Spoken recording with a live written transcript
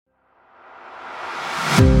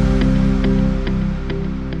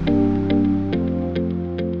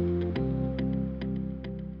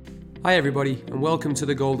Hi everybody, and welcome to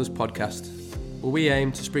the Golders podcast, where we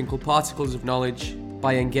aim to sprinkle particles of knowledge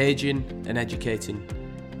by engaging and educating.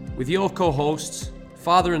 With your co-hosts,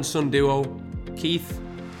 father and son duo, Keith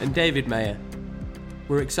and David Mayer.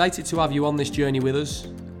 We're excited to have you on this journey with us,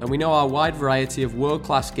 and we know our wide variety of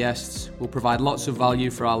world-class guests will provide lots of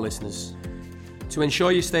value for our listeners. To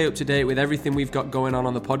ensure you stay up to date with everything we've got going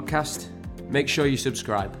on the podcast, make sure you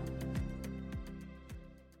subscribe.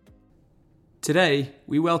 Today,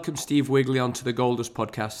 we welcome Steve Wigley onto the Golders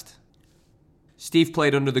podcast. Steve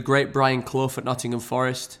played under the great Brian Clough at Nottingham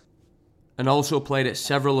Forest and also played at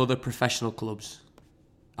several other professional clubs.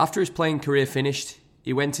 After his playing career finished,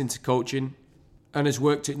 he went into coaching and has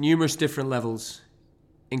worked at numerous different levels,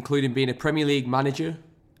 including being a Premier League manager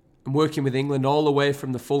and working with England all the way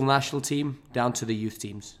from the full national team down to the youth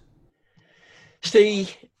teams.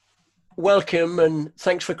 Steve, welcome and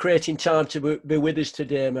thanks for creating time to be with us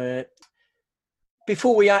today, mate.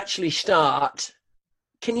 Before we actually start,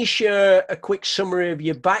 can you share a quick summary of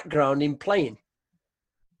your background in playing?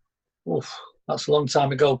 Oof, that's a long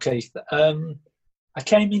time ago, Keith. I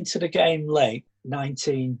came into the game late,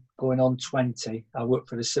 19, going on 20. I worked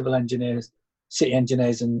for the civil engineers, city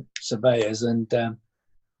engineers and surveyors, and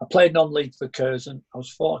I played non-league for Curzon. I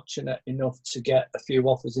was fortunate enough to get a few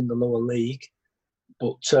offers in the lower league,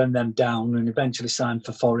 but turned them down and eventually signed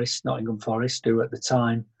for Forest, Nottingham Forest, who at the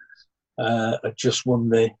time had just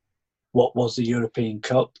won what was the European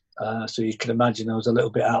Cup. So you can imagine I was a little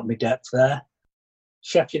bit out of my depth there.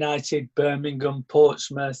 Sheffield United, Birmingham,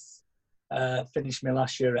 Portsmouth, finished my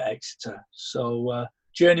last year at Exeter. So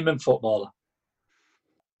journeyman footballer.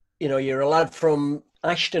 You know, you're a lad from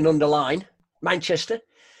Ashton-under-Lyne, Manchester.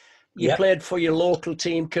 You played for your local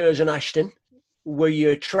team, Curzon Ashton, where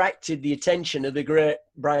you attracted the attention of the great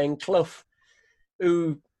Brian Clough,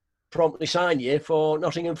 who promptly signed you for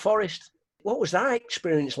Nottingham Forest. What was that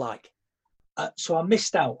experience like? So I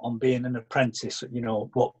missed out on being an apprentice, you know,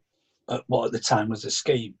 what at the time was a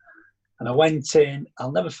scheme. And I went in,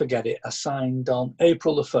 I'll never forget it, I signed on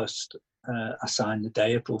April the 1st. I signed the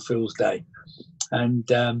day, April Fool's Day. And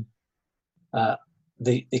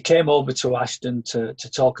they came over to Ashton to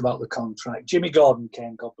talk about the contract. Jimmy Gordon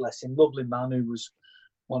came, God bless him, lovely man who was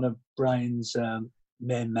one of Brian's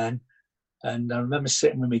main men. And I remember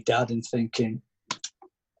sitting with my dad and thinking,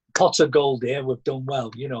 pot of gold here, we've done well.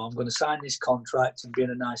 You know, I'm going to sign this contract and be in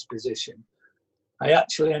a nice position. I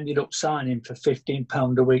actually ended up signing for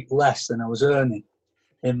 £15 a week less than I was earning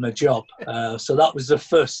in my job. So that was the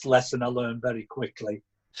first lesson I learned very quickly.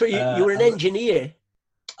 So you were an engineer?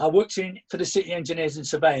 I worked for the city engineers and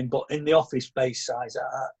surveying, but in the office-based side.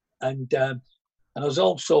 And I was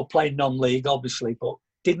also playing non-league, obviously, but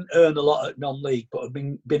didn't earn a lot at non-league, but had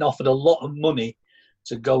been offered a lot of money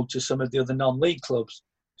to go to some of the other non-league clubs.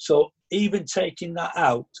 So even taking that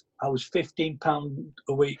out, I was £15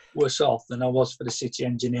 a week worse off than I was for the city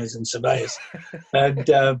engineers and surveyors. And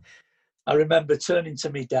I remember turning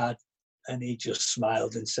to my dad and he just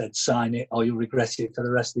smiled and said, sign it or you'll regret it for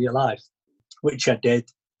the rest of your life, which I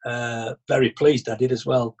did. Very pleased I did as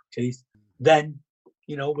well, Keith. Then,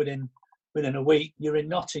 you know, within a week, you're in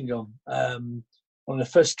Nottingham. One of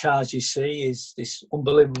the first cars you see is this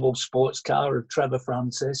unbelievable sports car of Trevor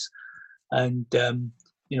Francis, and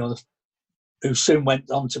you know, who soon went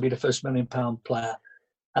on to be the first £1 million player.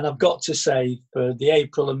 And I've got to say, for the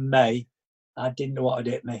April and May, I didn't know what had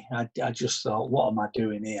hit me. I just thought, what am I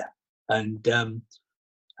doing here? And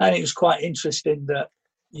it was quite interesting that,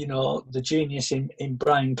 you know, the genius in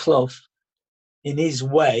Brian Clough, in his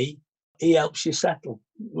way, he helps you settle.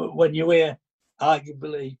 When you hear,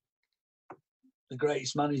 arguably, the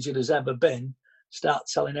greatest manager there's ever been, start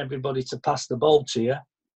telling everybody to pass the ball to you,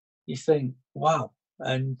 you think, wow.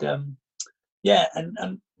 And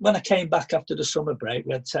and when I came back after the summer break,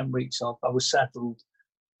 we had 10 weeks off, I was settled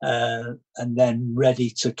and then ready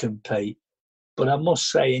to compete. But I must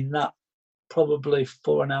say, in that probably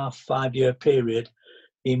 4.5, 5 year period,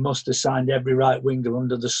 he must have signed every right winger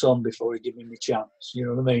under the sun before he gave me my chance. You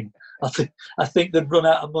know what I mean? I think they'd run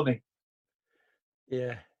out of money.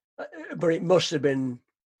 Yeah. But it must have been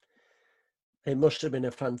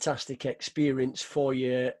a fantastic experience for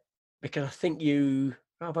you, because I think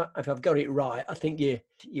if I've got it right, I think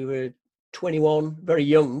you were 21, very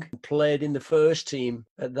young, played in the first team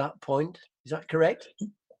at that point. Is that correct?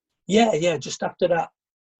 Yeah. Just after that,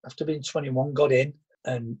 after being 21, got in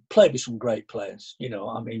and played with some great players. You know,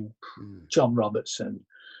 I mean, John Robertson,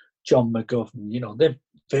 John McGovern, you know,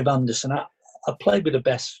 Viv Anderson. I played with the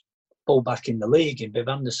best fullback in the league in Viv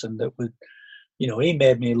Anderson that would, he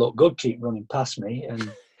made me look good, keep running past me,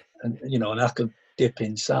 and I could dip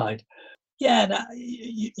inside. Yeah, and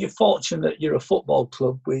you're fortunate you're a football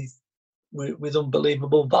club with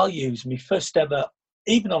unbelievable values. My first ever,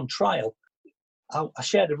 even on trial, I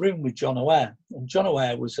shared a room with John O'Hare, and John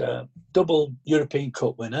O'Hare was a double European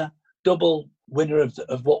Cup winner, double winner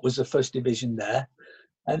of what was the first division there,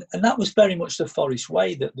 and that was very much the Forest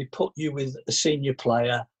way, that they put you with a senior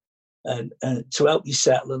player and to help you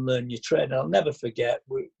settle and learn your trade. And I'll never forget,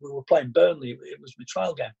 we were playing Burnley. It was my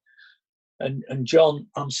trial game, and John,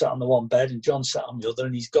 I'm sat on the one bed, and John sat on the other,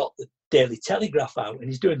 and he's got the Daily Telegraph out, and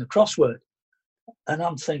he's doing the crossword. And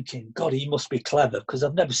I'm thinking, God, he must be clever, because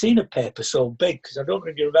I've never seen a paper so big. Because I don't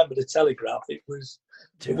know if you remember the Telegraph. It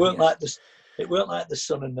weren't like the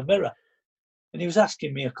Sun and the Mirror. And he was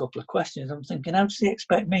asking me a couple of questions. I'm thinking, how does he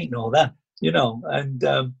expect me to know them? And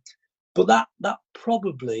but that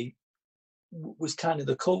probably was kind of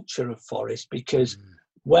the culture of Forest, because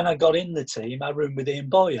when I got in the team, I roomed with Ian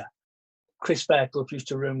Boyer. Chris Fairclough used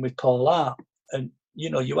to room with Paul Hart, and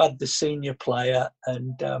you had the senior player,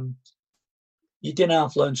 and you didn't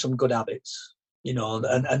have to learn some good habits,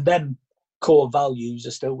 and them core values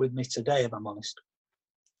are still with me today, if I'm honest.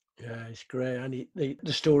 Yeah, it's great. And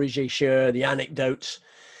the stories you share, the anecdotes,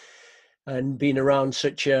 and being around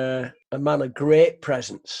such a man of great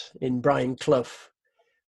presence in Brian Clough.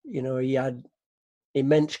 He had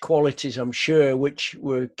immense qualities, I'm sure, which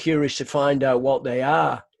we're curious to find out what they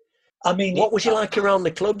are. I mean, what was he like around the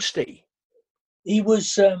club, Steve? He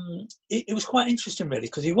was. It was quite interesting, really,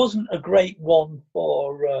 because he wasn't a great one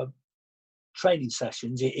for training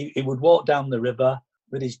sessions. He would walk down the river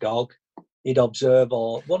with his dog. He'd observe,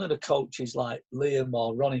 or one of the coaches like Liam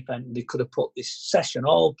or Ronnie Fenton, they could have put this session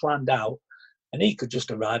all planned out, and he could just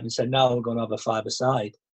arrive and say, "No, we're going to have a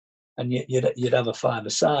five-a-side," and you'd have a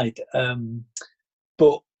five-a-side.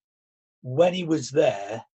 But when he was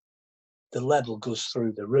there, the level goes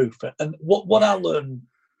through the roof. And what I learned,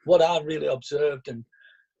 what I really observed, and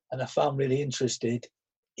I found really interested,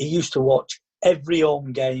 he used to watch every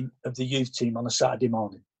home game of the youth team on a Saturday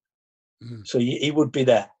morning. So he would be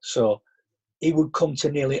there. So he would come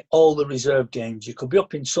to nearly all the reserve games. You could be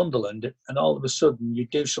up in Sunderland, and all of a sudden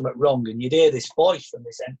you'd do something wrong, and you'd hear this voice from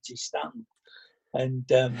this empty stand. And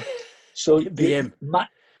so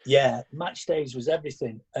match days was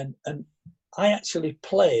everything. And I actually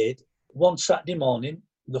played one Saturday morning,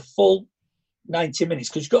 the full 90 minutes,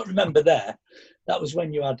 because you've got to remember that was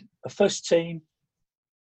when you had a first team,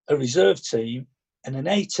 a reserve team, and an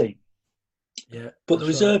A team. Yeah. But the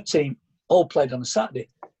reserve team all played on a Saturday.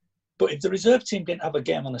 But if the reserve team didn't have a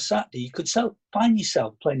game on a Saturday, you could find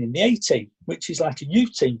yourself playing in the A team, which is like a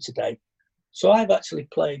youth team today. So I've actually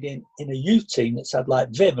played in a youth team that's had like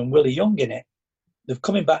Viv and Willie Young in it. They're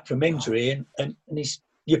coming back from injury, and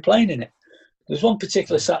you're playing in it. There's one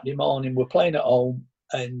particular Saturday morning, we're playing at home,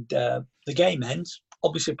 and the game ends.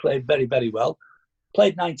 Obviously played very, very well.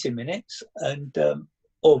 Played 90 minutes, and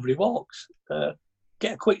over he walks.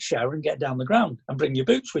 Get a quick shower and get down the ground, and bring your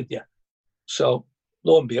boots with you. So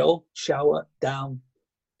lo and behold, shower, down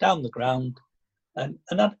the ground. And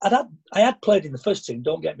I had played in the first team,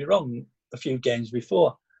 don't get me wrong, a few games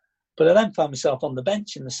before. But I then found myself on the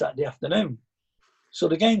bench in the Saturday afternoon. So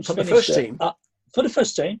the game's for finished. The first team? For the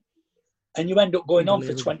first team. And you end up going on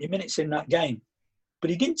for 20 minutes in that game.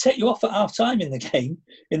 But he didn't take you off at half time in the game,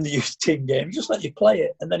 in the youth team game. He just let you play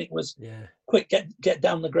it. And then it was quick, get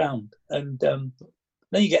down the ground. And then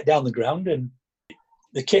you get down the ground and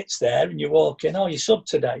the kit's there and you walk in, you subbed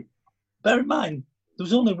today. Bear in mind, there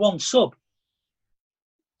was only one sub.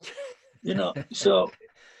 So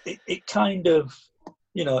it kind of,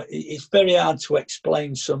 it's very hard to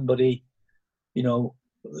explain somebody,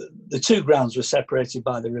 the two grounds were separated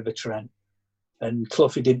by the River Trent. And Clough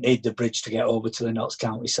didn't need the bridge to get over to the Notts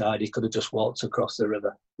County side. He could have just walked across the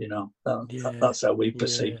river, That's how we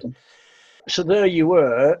perceived him. So there you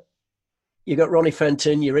were. You got Ronnie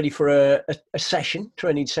Fenton. You're ready for a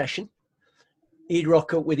training session. He'd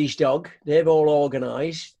rock up with his dog. They've all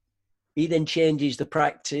organised. He then changes the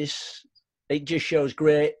practice. It just shows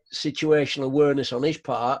great situational awareness on his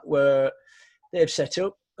part where they've set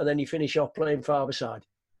up, and then you finish off playing five-a-side.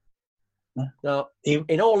 Now,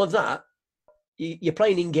 in all of that, you're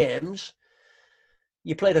playing in games.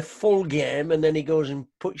 You played a full game, and then he goes and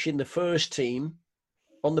puts you in the first team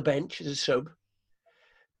on the bench as a sub.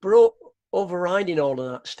 But overriding all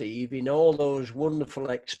of that, Steve, in all those wonderful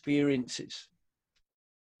experiences,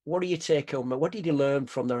 what do you take home? What did you learn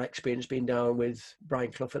from their experience being down with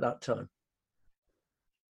Brian Clough at that time?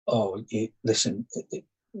 Listen,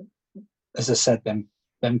 as I said,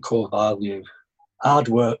 them core values, hard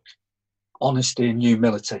work, honesty and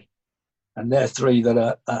humility. And they're three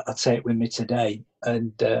that I take with me today.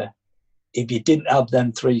 And if you didn't have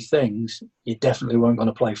them three things, you definitely weren't going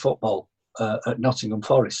to play football at Nottingham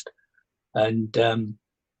Forest. And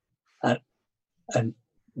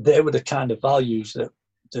they were the kind of values that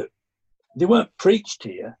they weren't preached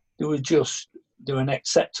to you. They were an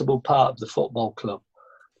acceptable part of the football club.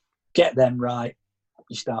 Get them right,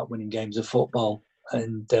 you start winning games of football.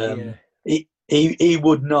 And he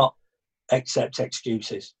would not accept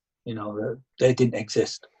excuses. You know, they didn't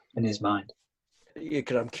exist in his mind.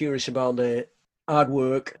 I'm curious about the hard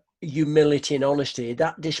work, humility and honesty.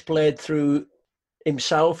 That displayed through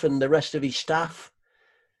himself and the rest of his staff?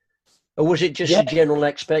 Or was it just a general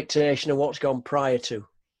expectation of what's gone prior to?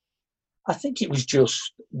 I think it was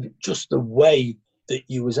just the way that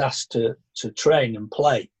you was asked to train and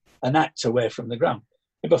play and act away from the ground.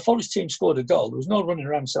 If a Forest team scored a goal, there was no running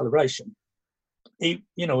around celebration. He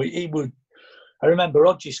would. I remember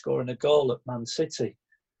Odgie scoring a goal at Man City,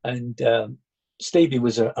 and Stevie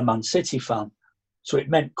was a Man City fan, so it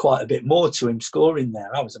meant quite a bit more to him scoring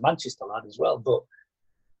there. I was a Manchester lad as well, but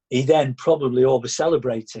he then probably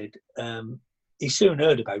over-celebrated. He soon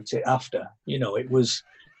heard about it after. You know, it was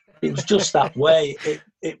just that way.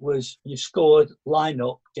 It was, you scored, line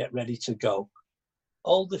up, get ready to go.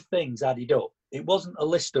 All the things added up. It wasn't a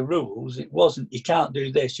list of rules. It wasn't, you can't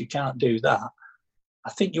do this, you can't do that. I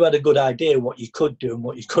think you had a good idea what you could do and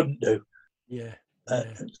what you couldn't do. Yeah.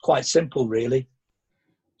 It's quite simple, really.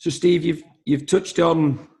 So, Steve, you've touched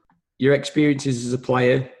on your experiences as a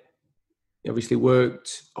player. You obviously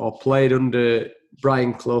worked or played under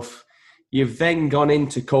Brian Clough. You've then gone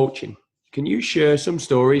into coaching. Can you share some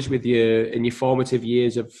stories with you in your formative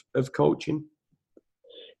years of coaching?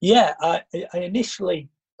 Yeah, I initially,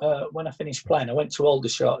 when I finished playing, I went to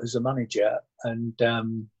Aldershot as a manager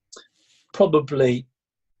and probably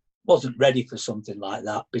wasn't ready for something like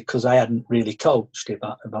that because I hadn't really coached, if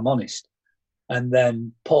I'm honest. And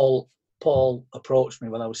then Paul approached me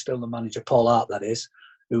when I was still the manager, Paul Hart, that is,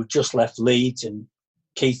 who just left Leeds, and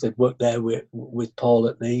Keith had worked there with Paul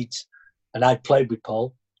at Leeds, and I played with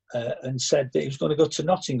Paul, and said that he was going to go to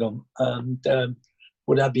Nottingham, and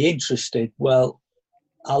would I be interested? Well,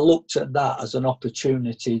 I looked at that as an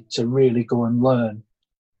opportunity to really go and learn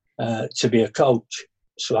to be a coach.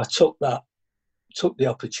 So I took the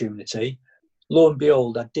opportunity. Lo and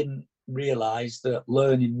behold, I didn't realise that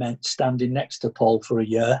learning meant standing next to Paul for a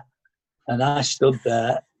year. And I stood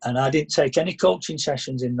there and I didn't take any coaching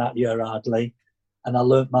sessions in that year hardly. And I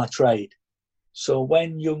learnt my trade. So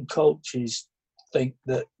when young coaches think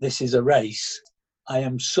that this is a race, I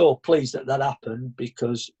am so pleased that happened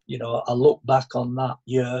because, you know, I look back on that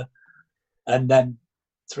year and then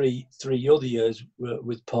three other years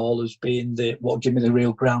with Paul as being what gave me the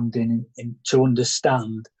real grounding in to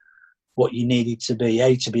understand what you needed to be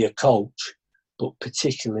a coach, but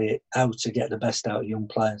particularly how to get the best out of young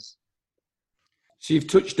players. So you've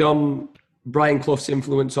touched on Brian Clough's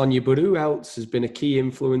influence on you, but who else has been a key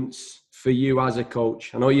influence for you as a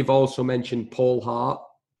coach? I know you've also mentioned Paul Hart.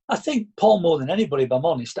 I think Paul more than anybody, if I'm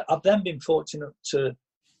honest. I've then been fortunate to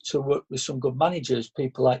work with some good managers,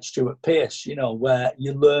 people like Stuart Pearce, you know, where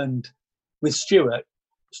you learned with Stuart.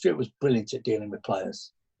 Stuart was brilliant at dealing with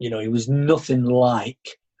players. You know, he was nothing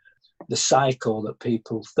like the psycho that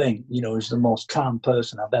people think. You know, he's the most calm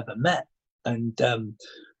person I've ever met. And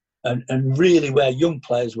really where young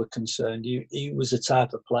players were concerned, he was the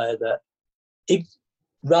type of player that if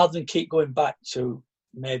rather than keep going back to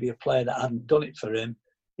maybe a player that hadn't done it for him,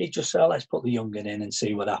 he'd just say, oh, let's put the young'un in and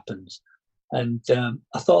see what happens. And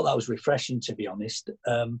I thought that was refreshing, to be honest.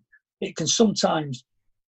 It can sometimes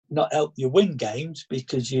not help you win games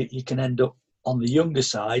because you can end up on the younger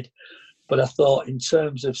side. But I thought in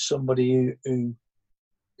terms of somebody who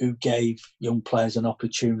gave young players an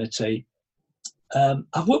opportunity,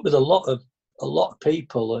 I've worked with a lot of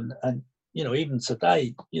people, and you know, even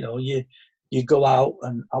today, you know, you go out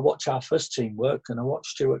and I watch our first team work, and I watch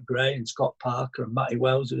Stuart Gray and Scott Parker and Matty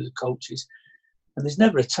Wells, who are the coaches, and there's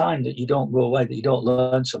never a time that you don't go away that you don't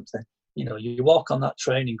learn something. You know, you walk on that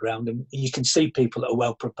training ground and you can see people that are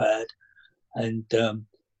well prepared, and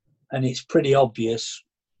it's pretty obvious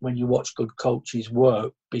when you watch good coaches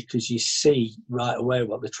work because you see right away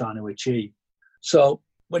what they're trying to achieve. So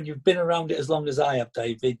when you've been around it as long as I have,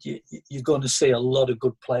 David, you're going to see a lot of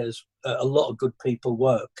good players, a lot of good people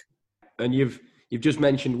work. And you've just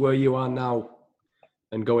mentioned where you are now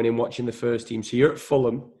and going in watching the first team. So you're at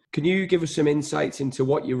Fulham. Can you give us some insights into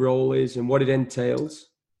what your role is and what it entails?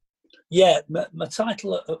 Yeah, my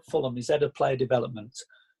title at Fulham is Head of Player Development,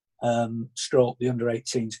 stroke the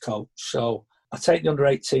under-18s coach. So I take the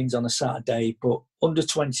under-18s on a Saturday, but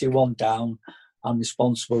under-21 down, I'm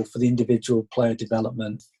responsible for the individual player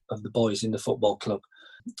development of the boys in the football club.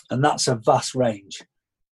 And that's a vast range.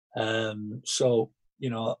 So,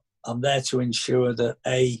 I'm there to ensure that,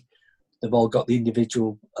 A, they've all got the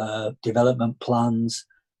individual development plans.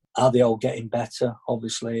 Are they all getting better?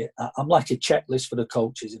 Obviously, I'm like a checklist for the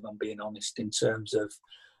coaches, if I'm being honest, in terms of,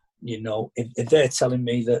 if they're telling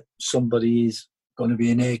me that somebody is going to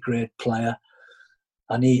be an A-grade player,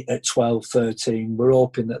 and he at 12, 13, we're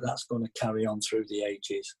hoping that that's going to carry on through the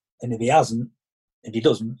ages. And if he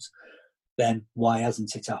doesn't, then why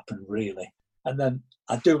hasn't it happened, really? And then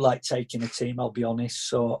I do like taking a team, I'll be honest.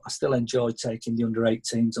 So I still enjoy taking the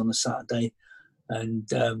under-18s on a Saturday. And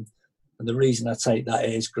the reason I take that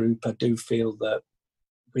age group, I do feel that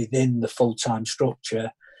within the full-time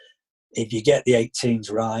structure, if you get the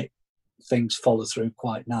 18s right, things follow through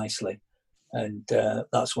quite nicely. And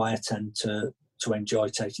that's why I tend to enjoy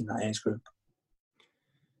taking that age group.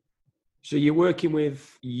 So you're working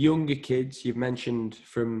with younger kids, you've mentioned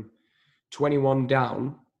from 21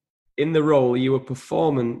 down. In the role, are you a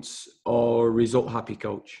performance or result-happy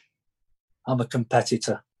coach? I'm a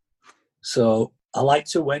competitor. So I like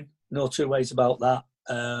to win, no two ways about that.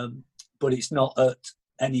 But it's not at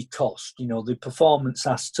any cost. The performance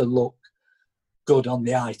has to look good on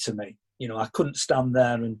the eye to me. I couldn't stand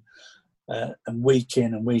there and week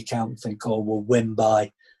in and week out and think, oh, we'll win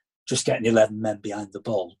by just getting 11 men behind the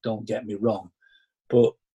ball. Don't get me wrong.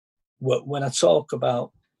 But when I talk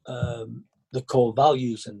about the core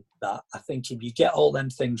values and that, I think if you get all them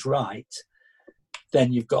things right,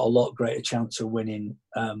 then you've got a lot greater chance of winning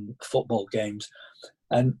football games.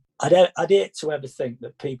 And I'd hate to ever think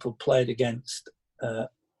that people played against a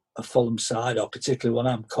Fulham side, or particularly when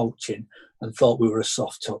I'm coaching, and thought we were a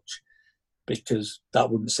soft touch, because that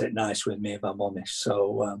wouldn't sit nice with me, if I'm honest.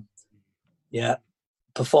 So,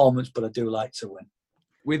 performance, but I do like to win.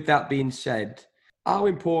 With that being said, how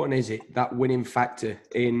important is it, that winning factor,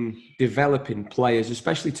 in developing players,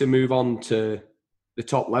 especially to move on to the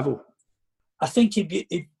top level? I think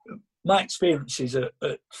if my experiences at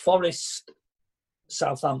Forest,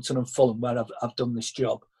 Southampton and Fulham, where I've done this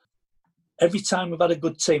job, every time we've had a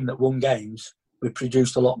good team that won games, we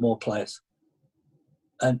produced a lot more players.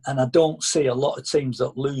 And I don't see a lot of teams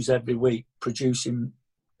that lose every week producing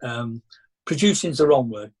is the wrong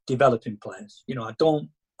word, developing players.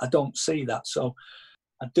 I don't see that. So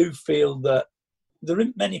I do feel that there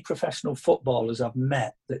aren't many professional footballers I've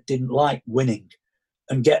met that didn't like winning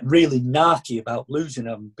and get really narky about losing,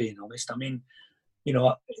 if I'm being honest. I mean,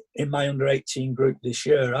 in my under-18 group this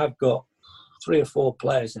year, I've got 3 or 4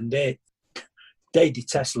 players and they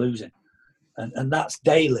detest losing. And that's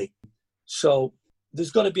daily. So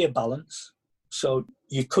there's got to be a balance. So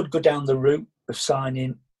you could go down the route of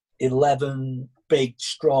signing 11 big,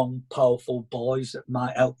 strong, powerful boys that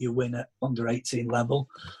might help you win at under-18 level,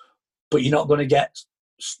 but you're not going to get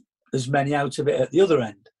as many out of it at the other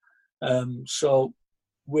end. So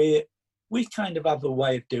we kind of have a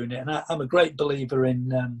way of doing it. And I'm a great believer in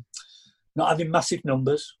not having massive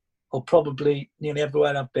numbers, or probably nearly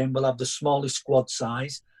everywhere I've been will have the smallest squad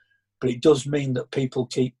size, but it does mean that people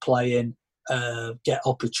keep playing, get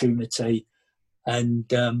opportunity, and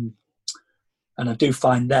I do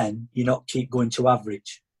find then you not keep going to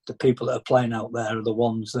average. The people that are playing out there are the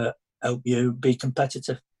ones that help you be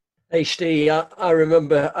competitive. Hey, Steve, I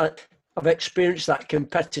remember I've experienced that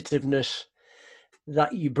competitiveness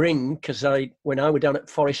that you bring, because when I was down at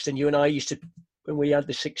Forest, and you and I used to, when we had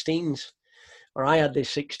the 16s, or I had the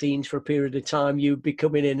 16s for a period of time, you'd be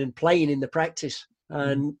coming in and playing in the practice.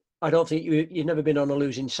 And I don't think you've never been on a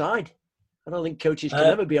losing side. I don't think coaches can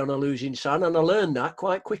ever be on a losing side, and I learned that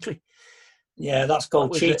quite quickly. Yeah, that's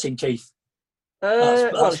called cheating, Keith.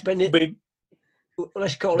 It's bending.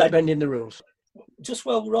 Let's call it bending the rules. Just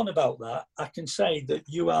while we're on about that, I can say that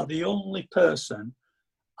you are the only person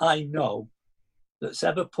I know that's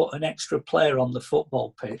ever put an extra player on the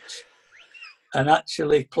football pitch and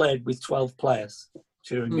actually played with 12 players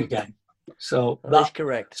during a game. So that's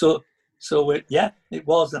correct. So it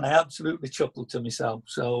was, and I absolutely chuckled to myself.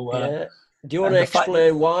 So do you want to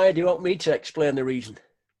explain why? Do you want me to explain the reason?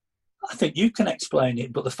 I think you can explain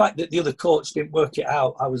it, but the fact that the other coach didn't work it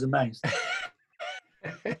out, I was amazed.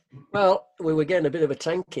 Well, we were getting a bit of a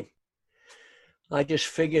tanking. I just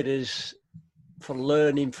figured as for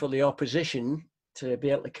learning for the opposition to be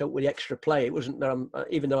able to cope with the extra play. It wasn't that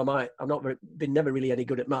even though I'm not been never really any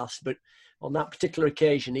good at maths, but on that particular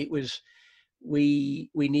occasion, it was we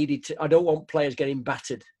needed to. I don't want players getting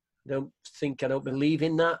battered. I don't believe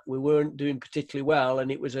in that. We weren't doing particularly well,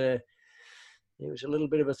 and it was a little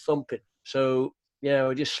bit of a thumping. So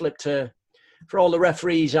we just slipped for all the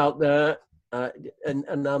referees out there.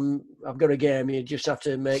 and I've got a game. You just have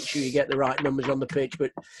to make sure you get the right numbers on the pitch.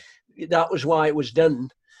 But that was why it was done.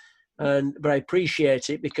 But I appreciate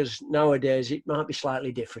it, because nowadays it might be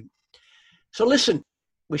slightly different. So listen,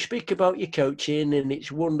 we speak about your coaching, and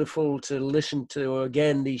it's wonderful to listen to,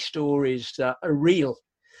 again, these stories that are real.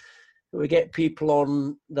 We get people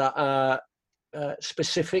on that are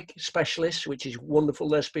specific specialists, which is wonderful.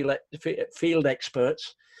 They're field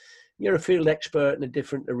experts. You're a field expert in a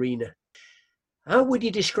different arena. How would you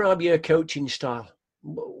describe your coaching style?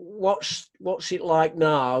 What's it like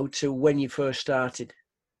now to when you first started?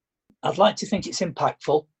 I'd like to think it's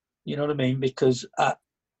impactful, you know what I mean? Because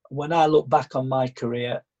when I look back on my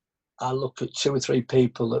career, I look at 2 or 3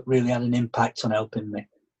 people that really had an impact on helping me.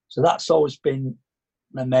 So that's always been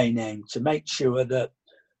my main aim, to make sure that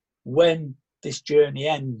when this journey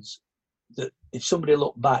ends, that if somebody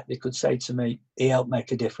looked back, they could say to me, he helped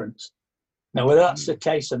make a difference. Now, whether that's the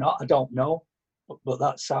case or not, I don't know, but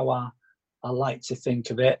that's how I like to think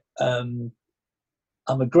of it. I'm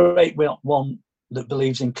a great one that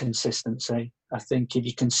believes in consistency. I think if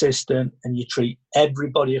you're consistent and you treat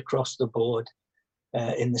everybody across the board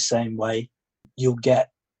in the same way, you'll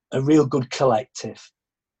get a real good collective.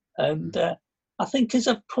 And I think as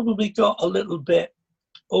I've probably got a little bit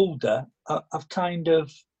older, I've kind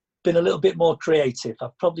of been a little bit more creative.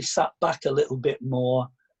 I've probably sat back a little bit more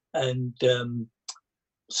and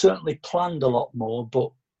certainly planned a lot more,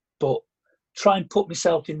 but try and put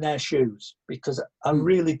myself in their shoes, because I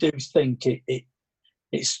really do think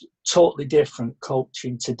it's totally different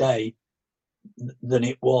coaching today than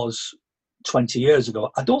it was 20 years ago.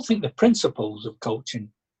 I don't think the principles of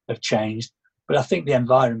coaching have changed, but I think the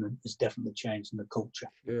environment has definitely changed in the culture.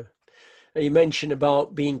 Yeah. You mentioned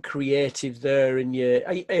about being creative there, and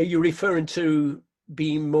are you referring to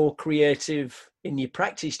being more creative in your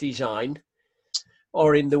practice design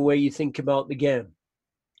or in the way you think about the game?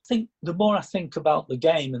 I think the more I think about the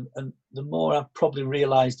game, and the more I've probably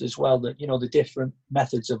realised as well that, the different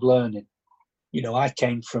methods of learning. I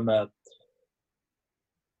came from I'll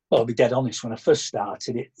be dead honest, when I first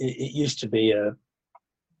started, it used to be a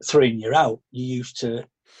 3 and you're out. You used to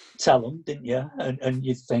tell them, didn't you? And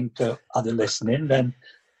you'd think, are they listening? Then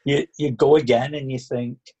you go again and you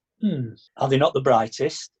think, are they not the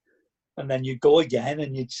brightest? And then you go again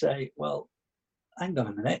and you'd say, well, hang on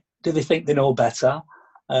a minute, do they think they know better?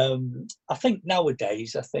 I think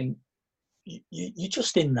nowadays, you're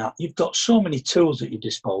just in that. You've got so many tools at your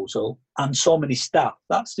disposal and so many staff.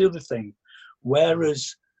 That's the other thing.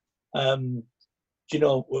 Whereas,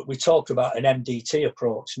 we talk about an MDT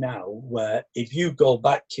approach now, where if you go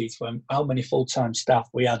back, Keith, how many full-time staff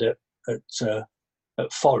we had at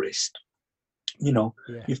Forest,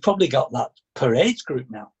 you've probably got that per age group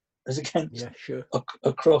now, as against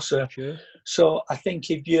across a. Sure. So I think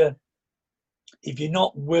if you're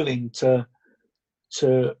not willing to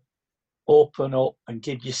open up and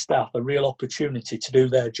give your staff a real opportunity to do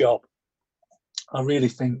their job, I really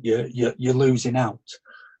think you're losing out.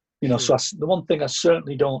 So the one thing I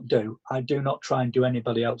certainly don't do, I do not try and do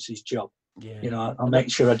anybody else's job. Yeah. I'll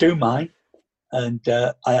make sure I do mine, and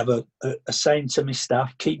I have a saying to my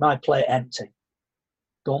staff: keep my plate empty.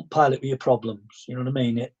 Don't pile it with your problems. You know what I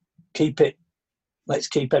mean? Let's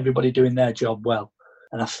keep everybody doing their job well.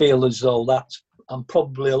 And I feel as though I'm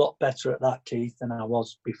probably a lot better at that, Keith, than I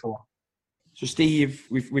was before. So, Steve,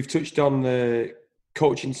 we've touched on the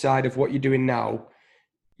coaching side of what you're doing now.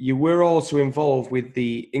 You were also involved with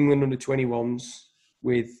the England under-21s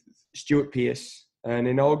with Stuart Pearce, and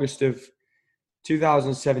in August of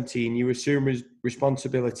 2017, you assumed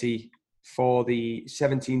responsibility for the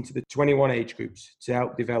 17 to the 21 age groups to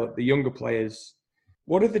help develop the younger players.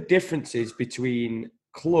 What are the differences between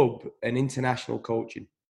club and international coaching?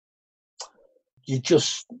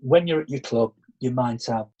 When you're at your club, you might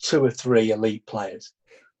have 2 or 3 elite players.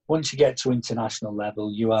 Once you get to international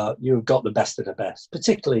level, you've got the best of the best,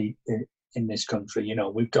 particularly in this country.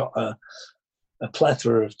 We've got a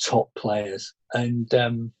plethora of top players,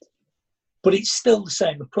 but it's still the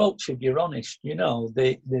same approach, if you're honest.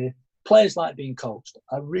 The players like being coached.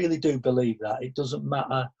 I really do believe that. It doesn't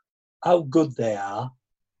matter how good they are.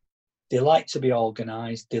 They like to be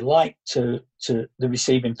organised. They like to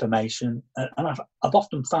receive information. And I've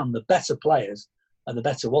often found the better players are the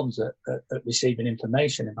better ones at receiving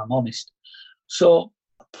information, if I'm honest. So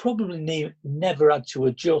I probably never had to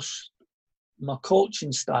adjust my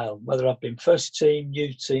coaching style, whether I've been first team,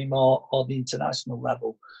 youth team, or the international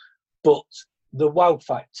level. But the wow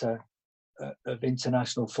factor of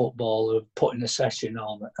international football, of putting a session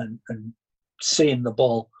on and seeing the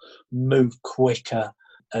ball move quicker,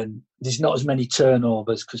 and there's not as many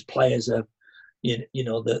turnovers because players are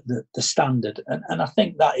the standard. And I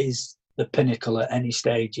think that is the pinnacle at any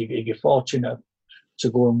stage. If you're fortunate to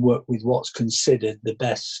go and work with what's considered the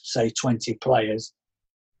best, say, 20 players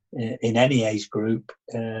in any age group,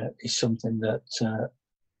 is something that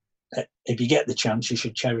if you get the chance, you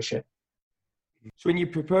should cherish it. So when you're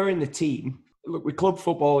preparing the team, look, with club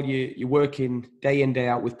football, you're working day in, day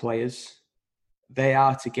out with players. They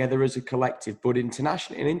are together as a collective. But in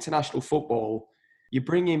international football, you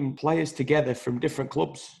bring in players together from different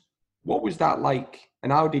clubs. What was that like?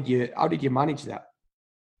 And how did you manage that?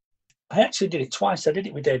 I actually did it twice. I did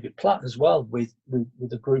it with David Platt as well, with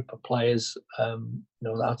a group of players,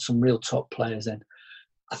 that had some real top players in.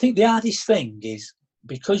 I think the hardest thing is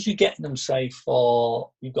because you're getting them, say,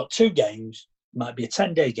 you've got 2 games, might be a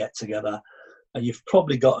 10-day get-together, and you've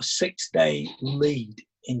probably got a 6-day lead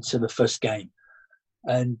into the first game.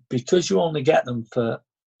 And because you only get them for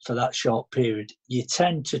that short period, you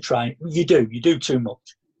tend to you do too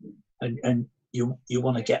much. And you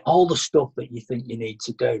want to get all the stuff that you think you need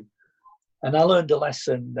to do. And I learned a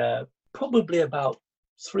lesson probably about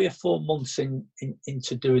 3 or 4 months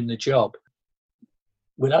into doing the job.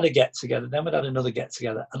 We'd had a get-together, then we'd had another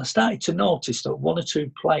get-together. And I started to notice that 1 or 2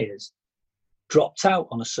 players dropped out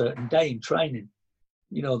on a certain day in training,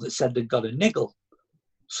 that said they'd got a niggle.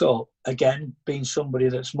 So, again, being somebody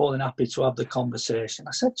that's more than happy to have the conversation,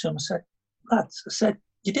 I said to him, lads,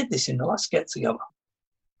 you did this in the last get-together.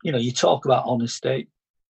 You talk about honesty.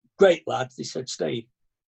 Great, lads. They said, Steve,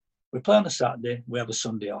 we play on a Saturday, we have a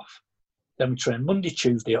Sunday off. Then we train Monday,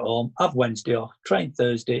 Tuesday at home, have Wednesday off, train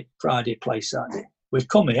Thursday, Friday, play Saturday. We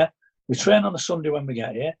come here, we train on a Sunday when we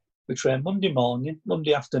get here, we train Monday morning,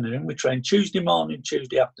 Monday afternoon, we train Tuesday morning,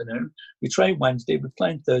 Tuesday afternoon, we train Wednesday, we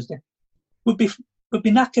play Thursday. We'd be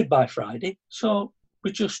knackered by Friday, so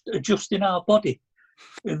we're just adjusting our body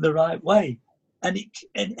in the right way. And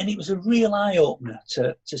it was a real eye-opener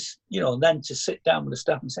to then to sit down with the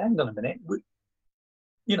staff and say, hang on a minute,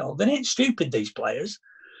 they ain't stupid, these players.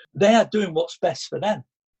 They are doing what's best for them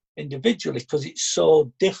individually because it's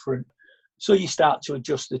so different. So you start to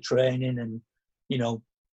adjust the training and,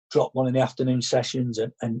 drop one in the afternoon sessions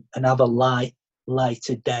and have a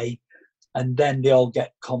lighter day. And then they all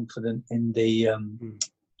get confident in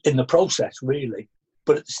the process, really.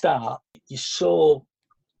 But at the start, you're so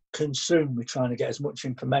consumed with trying to get as much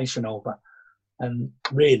information over. And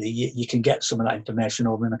really, you can get some of that information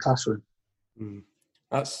over in a classroom.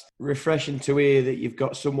 That's refreshing to hear that you've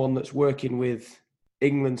got someone that's working with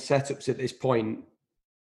England setups at this point,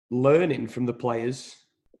 learning from the players.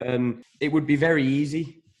 And it would be very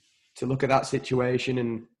easy to look at that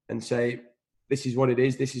situation and say, this is what it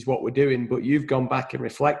is, this is what we're doing. But you've gone back and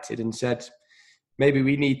reflected and said, maybe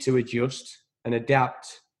we need to adjust and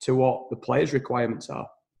adapt to what the players' requirements are.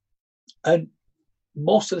 And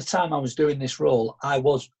most of the time I was doing this role, I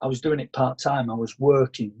was doing it part-time. I was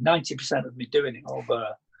working 90% of me doing it over,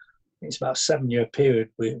 it's about a 7-year period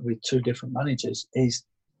with 2 different managers.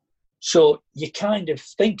 So you're kind of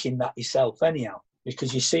thinking that yourself anyhow,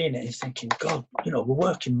 because you're seeing it and you're thinking, God, we're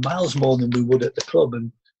working miles more than we would at the club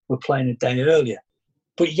and we're playing a day earlier.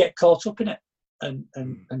 But you get caught up in it.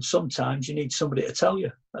 And sometimes you need somebody to tell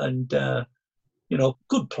you. And,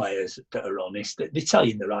 good players that are honest, they tell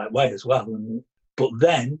you in the right way as well. But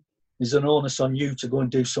then there's an onus on you to go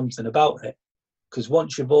and do something about it. Because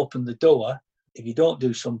once you've opened the door, if you don't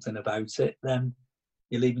do something about it, then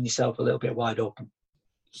you're leaving yourself a little bit wide open.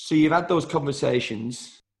 So you've had those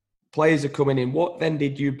conversations. Players are coming in. What then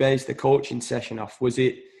did you base the coaching session off? Was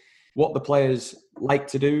it what the players like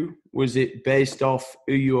to do? Was it based off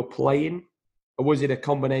who you were playing? Or was it a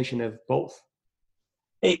combination of both?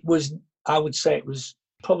 I would say it was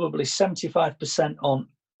probably 75% on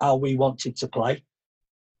how we wanted to play,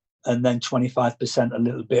 and then 25% a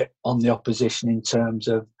little bit on the opposition in terms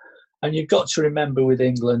of, and you've got to remember with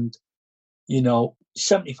England,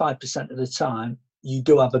 75% of the time, you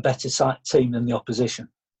do have a better team than the opposition.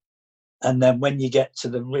 And then when you get to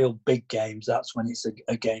the real big games, that's when it's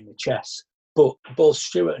a game of chess. But both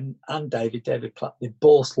Stuart and David Platt, they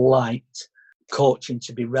both liked coaching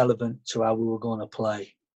to be relevant to how we were going to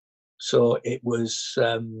play. So it was,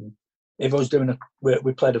 if I was doing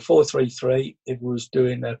we played a 4-3-3, if we was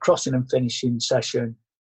doing a crossing and finishing session,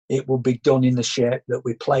 it would be done in the shape that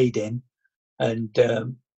we played in. And,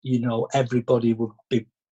 everybody would be,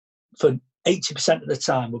 for 80% of the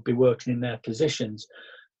time, would be working in their positions.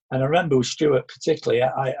 And I remember with Stuart particularly,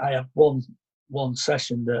 I have one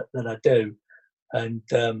session that I do, and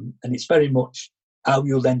it's very much how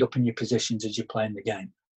you'll end up in your positions as you're playing the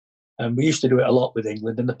game. And we used to do it a lot with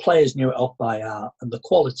England, and the players knew it off by heart, and the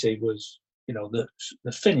quality was, the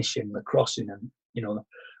finishing, the crossing, and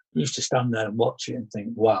used to stand there and watch it and think,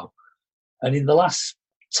 wow. And in the last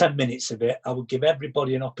 10 minutes of it, I would give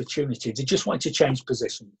everybody an opportunity. They just wanted to change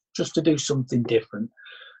position, just to do something different.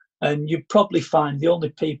 And you'd probably find the only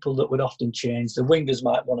people that would often change, the wingers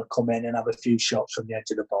might want to come in and have a few shots from the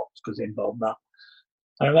edge of the box because it involved that.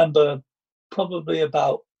 I remember probably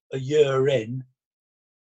about a year in,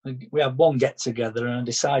 we had one get-together and I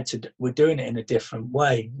decided we're doing it in a different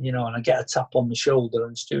way, and I get a tap on the shoulder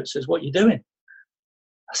and Stuart says, "What are you doing?"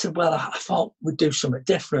 I said, "Well, I thought we'd do something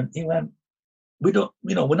different." He went, "We don't,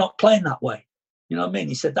 we're not playing that way." You know what I mean?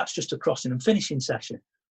 He said, "That's just a crossing and finishing session."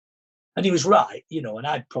 And he was right, and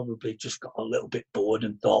I'd probably just got a little bit bored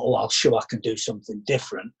and thought, "Oh, I'll show I can do something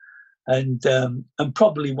different." And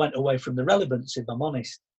probably went away from the relevance, if I'm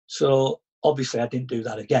honest. So obviously I didn't do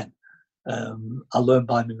that again. I learned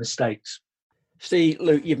by my mistakes. Steve,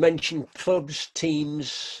 Luke, you've mentioned clubs,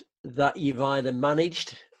 teams that you've either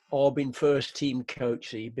managed or been first team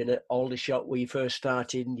coach. So you've been at Aldershot where you first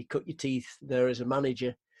started and you cut your teeth there as a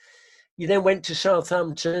manager. You then went to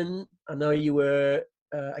Southampton. I know you were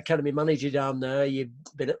academy manager down there. You've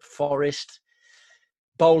been at Forest,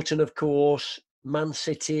 Bolton, of course, Man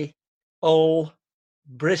City, Hull,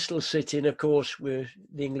 Bristol City, and of course with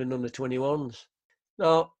the England under-21s.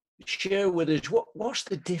 Now, share with us what's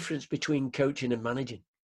the difference between coaching and managing?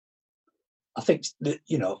 I think that,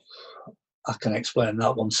 I can explain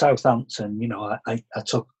that one. Southampton, I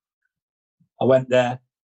went there,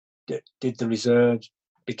 did the reserves,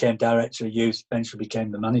 became director of youth, eventually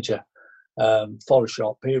became the manager for a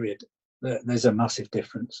short period. There's a massive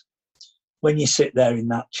difference. When you sit there in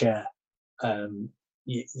that chair,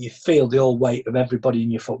 you feel the whole weight of everybody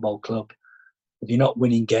in your football club. If you're not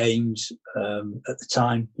winning games at the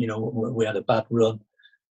time, we had a bad run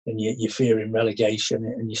and you're fearing relegation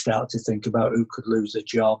and you start to think about who could lose their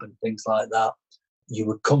job and things like that. You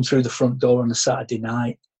would come through the front door on a Saturday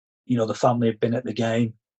night, the family had been at the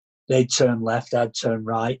game. They'd turn left, I'd turn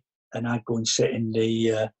right, and I'd go and sit in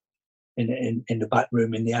the back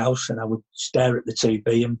room in the house and I would stare at the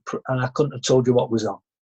TV and I couldn't have told you what was on.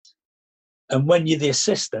 And when you're the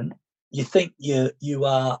assistant, you think you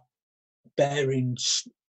are bearing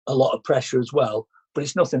a lot of pressure as well, but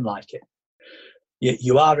it's nothing like it.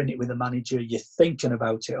 You are in it with the manager, you're thinking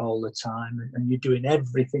about it all the time and you're doing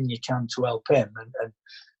everything you can to help him and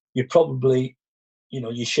you're probably,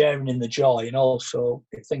 you're sharing in the joy and also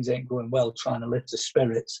if things ain't going well, trying to lift the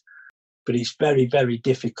spirits. But it's very, very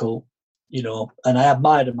difficult, and I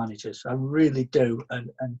admire the managers, I really do.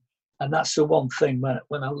 And that's the one thing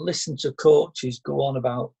when I listen to coaches go on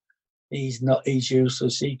about he's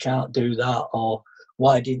useless, he can't do that, or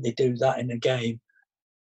why didn't they do that in the game?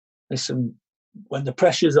 Listen, when the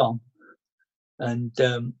pressure's on and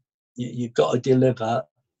you've got to deliver,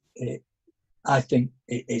 I think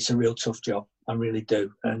it's a real tough job. I really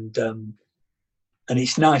do. And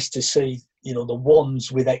it's nice to see, the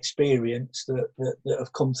ones with experience that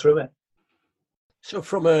have come through it. So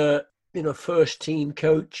from a first team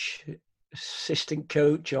coach, assistant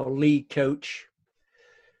coach or lead coach,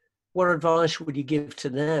 what advice would you give to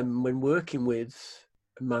them when working with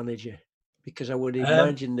a manager? Because I would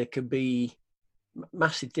imagine there could be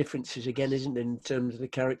massive differences again, isn't there, in terms of the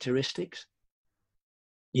characteristics?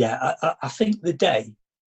 Yeah, I think the day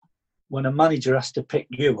when a manager has to pick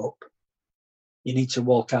you up, you need to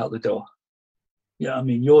walk out the door.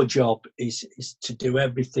 Your job is to do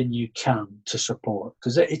everything you can to support,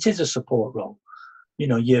 because it is a support role.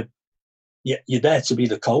 You're there to be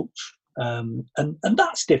the coach, and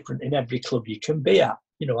that's different in every club you can be at.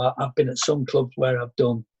 I've been at some clubs where I've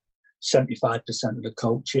done 75% of the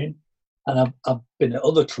coaching, and I've been at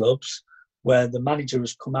other clubs where the manager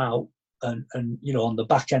has come out and on the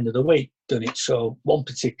back end of the week done it. So one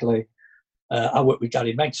particularly, I worked with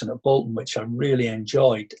Gary Megson at Bolton, which I really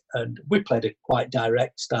enjoyed, and we played a quite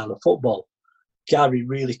direct style of football. Gary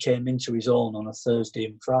really came into his own on a Thursday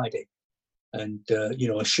and Friday, and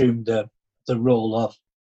assumed the role of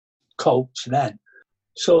coach then.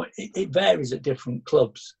 So it varies at different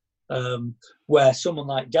clubs. Where someone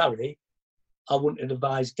like Gary, I wouldn't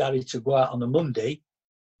advise Gary to go out on a Monday,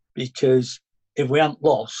 because if we hadn't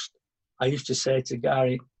lost, I used to say to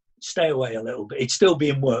Gary, stay away a little bit. He'd still be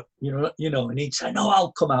in work, and he'd say, no,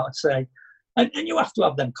 I'll come out and say, and you have to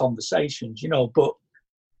have them conversations, but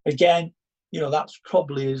again, that's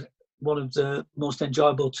probably one of the most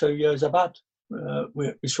enjoyable 2 years I've had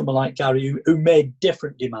with someone like Gary who made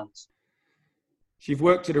different demands. So you've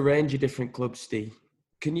worked at a range of different clubs, Steve.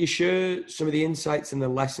 Can you share some of the insights and the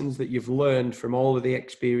lessons that you've learned from all of the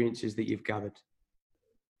experiences that you've gathered?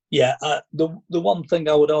 Yeah, the one thing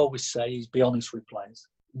I would always say is be honest with players.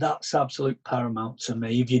 That's absolute paramount to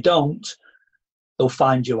me. If you don't, they'll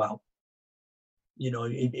find you out. You know,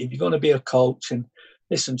 if you're going to be a coach, and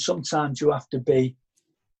listen, sometimes you have to be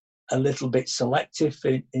a little bit selective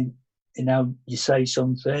in how you say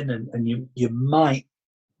something, and you might,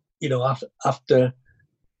 you know, have to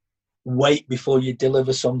wait before you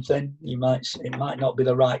deliver something. It might not be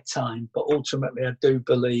the right time, but ultimately I do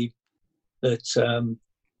believe that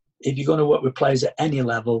if you're going to work with players at any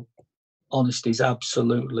level, honesty is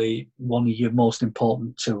absolutely one of your most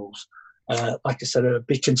important tools. Like I said,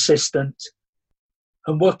 be consistent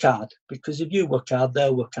and work hard, because if you work hard,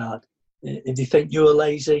 they'll work hard. If they think you're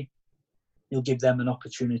lazy, you'll give them an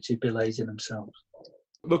opportunity to be lazy themselves.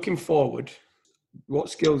 Looking forward, what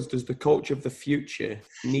skills does the coach of the future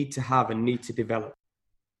need to have and need to develop?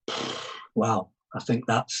 Wow, I think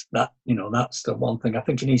that's the one thing. I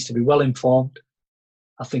think he needs to be well informed.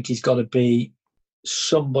 I think he's got to be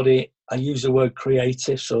somebody. I use the word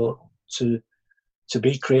creative, so to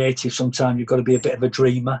be creative, sometimes you've got to be a bit of a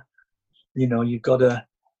dreamer. You know, you've got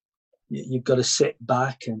to sit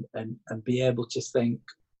back and be able to think,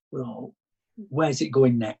 well, where's it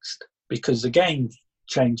going next? Because the game's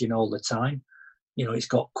changing all the time. You know, it's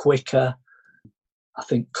got quicker. I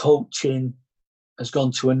think coaching has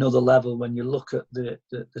gone to another level. When you look at the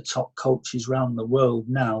top coaches around the world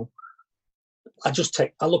now, I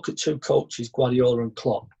look at two coaches, Guardiola and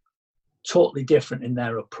Klopp, totally different in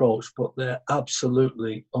their approach, but they're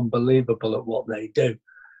absolutely unbelievable at what they do.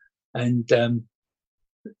 And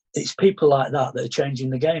it's people like that are changing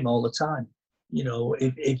the game all the time. You know,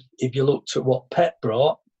 if you looked at what Pep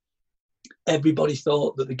brought, everybody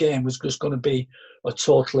thought that the game was just going to be a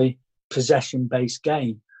totally possession-based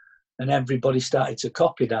game, and everybody started to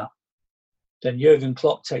copy that. Then Jurgen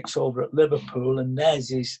Klopp takes over at Liverpool, and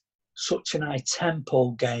theirs is such an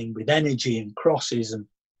high-tempo game with energy and crosses and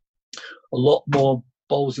a lot more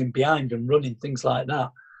balls in behind and running, things like that.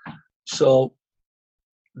 So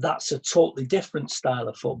that's a totally different style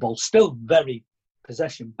of football, still very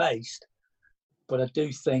possession-based, but I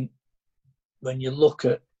do think when you look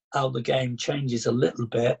at how the game changes a little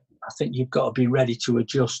bit, I think you've got to be ready to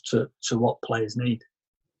adjust to what players need.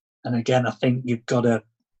 And again, I think you've got to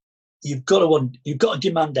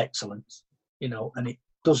demand excellence, you know, and it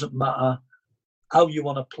doesn't matter how you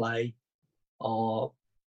want to play or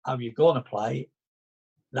how you're going to play.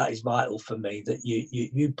 That is vital for me, that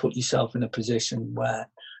you put yourself in a position where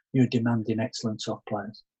you're demanding excellence of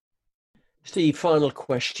players. Steve, final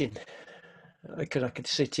question, because I could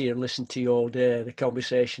sit here and listen to you all day, the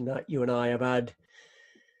conversation that you and I have had,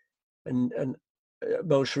 and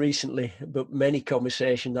most recently, but many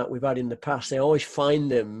conversations that we've had in the past, I always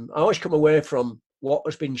come away from what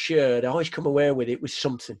has been shared, I always come away with it with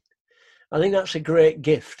something. I think that's a great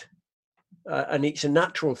gift. And it's a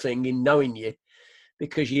natural thing in knowing you,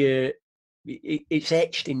 because it's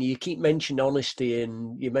etched in you. You keep mentioning honesty,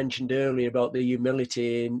 and you mentioned earlier about the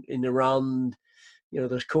humility in around, you know,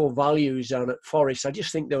 those core values down at Forest. I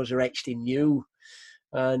just think those are etched in you.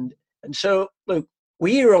 And so, look,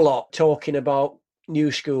 we hear a lot talking about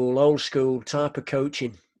new school, old school type of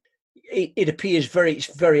coaching. It appears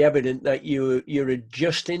it's very evident that you're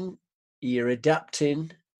adjusting, you're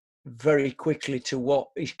adapting very quickly to what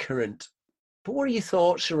is current. But what are your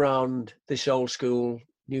thoughts around this old school,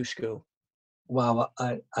 new school? Well,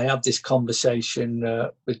 I have this conversation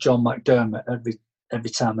with John McDermott every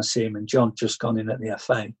time I see him, and John's just gone in at the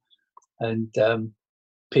FA, and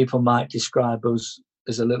people might describe us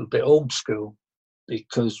as a little bit old school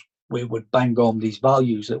because we would bang on these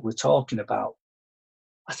values that we're talking about.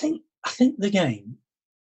 I think the game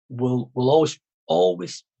will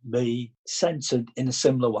always be centred in a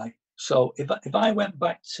similar way. So if I went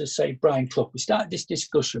back to, say, Brian Clough, we started this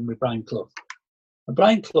discussion with Brian Clough. And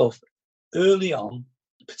Brian Clough, early on,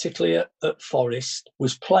 particularly at Forest,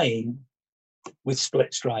 was playing with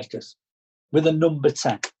split strikers, with a number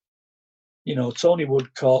 10. You know, Tony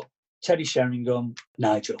Woodcock, Teddy Sheringham,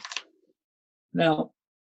 Nigel. Now,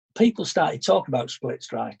 people started talking about split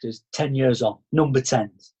strikers 10 years on, number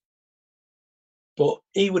 10s. But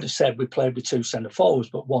he would have said we played with two centre forwards,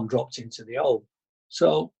 but one dropped into the hole.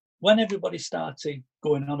 So when everybody started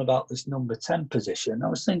going on about this number 10 position, I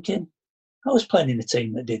was thinking, I was playing in a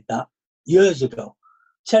team that did that years ago.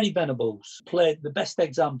 Terry Venables played the best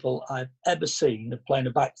example I've ever seen of playing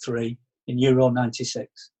a back three in Euro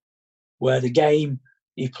 96, where the game,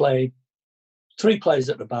 he played three players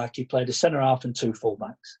at the back, he played a centre-half and two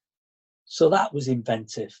full-backs. So that was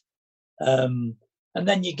inventive. And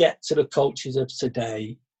then you get to the coaches of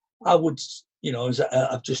today. I would, you know, as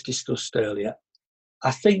I've just discussed earlier,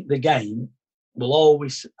 I think the game will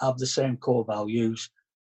always have the same core values,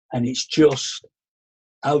 and it's just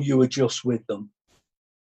how you adjust with them.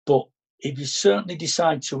 But if you certainly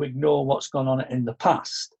decide to ignore what's gone on in the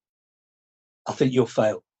past, I think you'll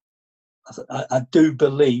fail. I do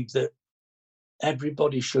believe that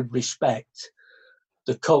everybody should respect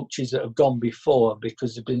the coaches that have gone before,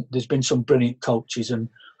 because there's been some brilliant coaches, and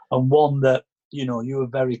one that, you know, you were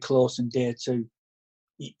very close and dear to,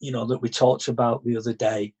 you know, that we talked about the other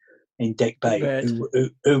day in Dick Bate,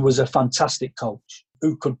 who was a fantastic coach,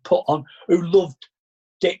 who could put on, who loved,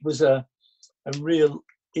 Dick was a real,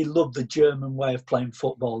 he loved the German way of playing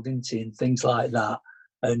football, didn't he, and things like that.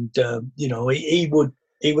 And, you know, he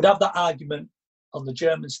would have that argument on the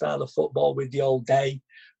German style of football with the old day.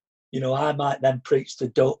 You know, I might then preach the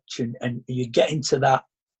Dutch, and you get into that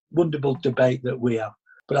wonderful debate that we have.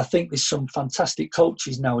 But I think there's some fantastic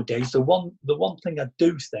coaches nowadays. The one thing I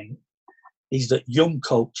do think is that young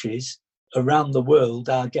coaches around the world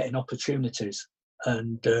are getting opportunities.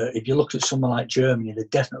 And if you look at someone like Germany, they're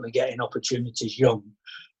definitely getting opportunities young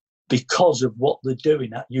because of what they're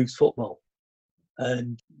doing at youth football.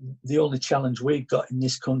 And the only challenge we've got in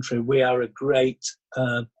this country, we are a great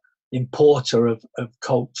importer of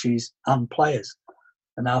coaches and players.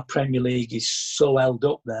 And our Premier League is so held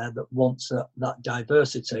up there that wants that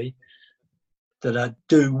diversity, that I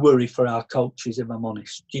do worry for our coaches, if I'm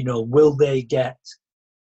honest. You know, will they get...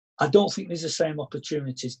 I don't think there's the same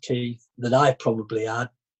opportunities, Keith, that I probably had,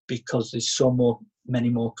 because there's many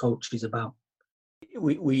more coaches about.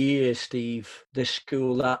 We hear, Steve, this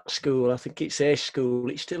school, that school, I think it's a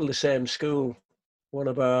school, it's still the same school. One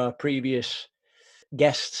of our previous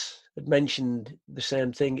guests had mentioned the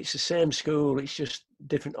same thing. It's the same school, it's just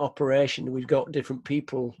different operation. We've got different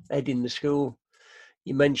people heading the school.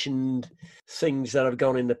 You mentioned things that have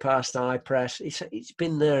gone in the past, high press. It's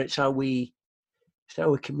been there, it's how we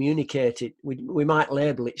communicate it. We might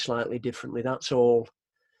label it slightly differently, that's all.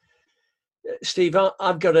 Steve,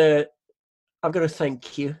 I've got to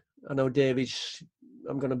thank you. I know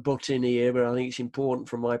I'm going to butt in here, but I think it's important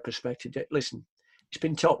from my perspective. Listen, it's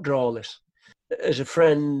been top draw, this. As a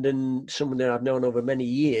friend and someone that I've known over many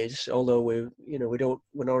years, although we're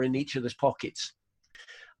not in each other's pockets,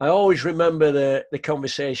 I always remember the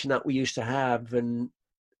conversation that we used to have, and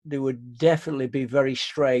they would definitely be very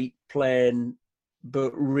straight, plain,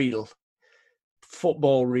 but real.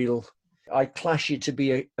 Football real. I class you to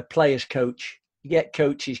be a player's coach. You get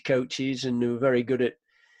coaches, and they're very good at,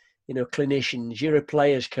 you know, clinicians. You're a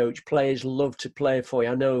player's coach. Players love to play for you.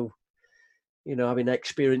 I know, you know, having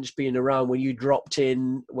experience being around, when you dropped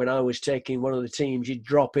in, when I was taking one of the teams, you'd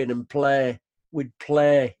drop in and play. We'd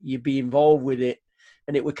play. You'd be involved with it,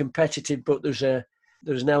 and it were competitive, but there's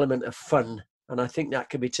an element of fun, and I think that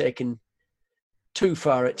can be taken too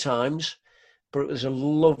far at times, but there's a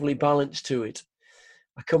lovely balance to it.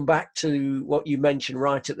 I come back to what you mentioned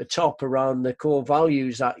right at the top around the core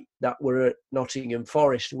values that were at Nottingham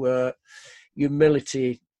Forest, were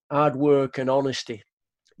humility, hard work and honesty.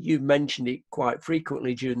 You mentioned it quite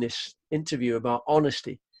frequently during this interview about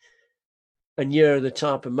honesty. And you're the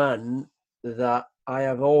type of man that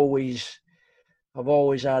we've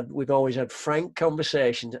always had frank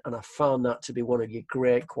conversations, and I found that to be one of your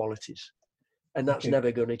great qualities. And that's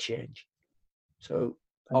never going to change. So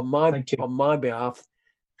on my behalf,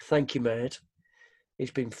 thank you, mate. It's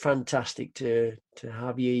been fantastic to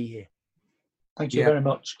have you here. Thank you very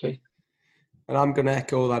much, Keith. And I'm going to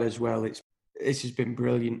echo that as well. This has been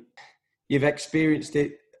brilliant. You've experienced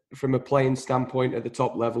it from a playing standpoint at the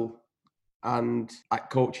top level, and at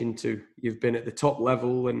coaching too. You've been at the top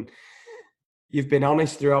level, and you've been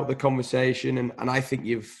honest throughout the conversation. And I think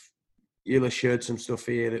you'll have shared some stuff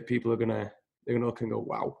here that people are going to look and go,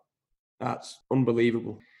 wow, that's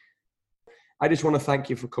unbelievable. I just want to thank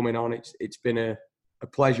you for coming on. It's been a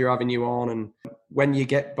pleasure having you on. And when you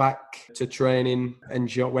get back to training,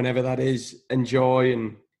 enjoy, whenever that is, enjoy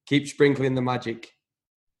and keep sprinkling the magic.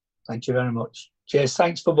 Thank you very much. Cheers.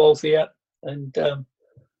 Thanks for both of you. And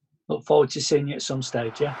look forward to seeing you at some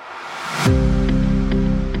stage, yeah?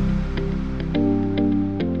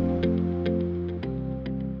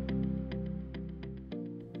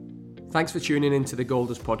 Thanks for tuning in to the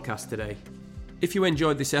Golders podcast today. If you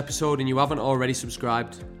enjoyed this episode and you haven't already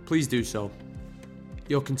subscribed, please do so.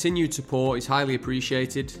 Your continued support is highly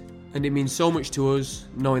appreciated, and it means so much to us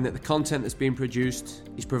knowing that the content that's being produced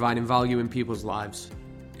is providing value in people's lives.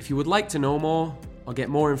 If you would like to know more or get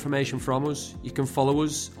more information from us, you can follow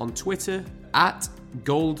us on Twitter at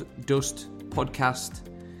Gold Dust Podcast,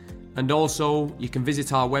 and also you can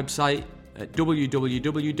visit our website at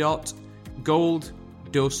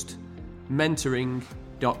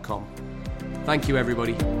www.golddustmentoring.com. Thank you,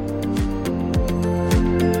 everybody.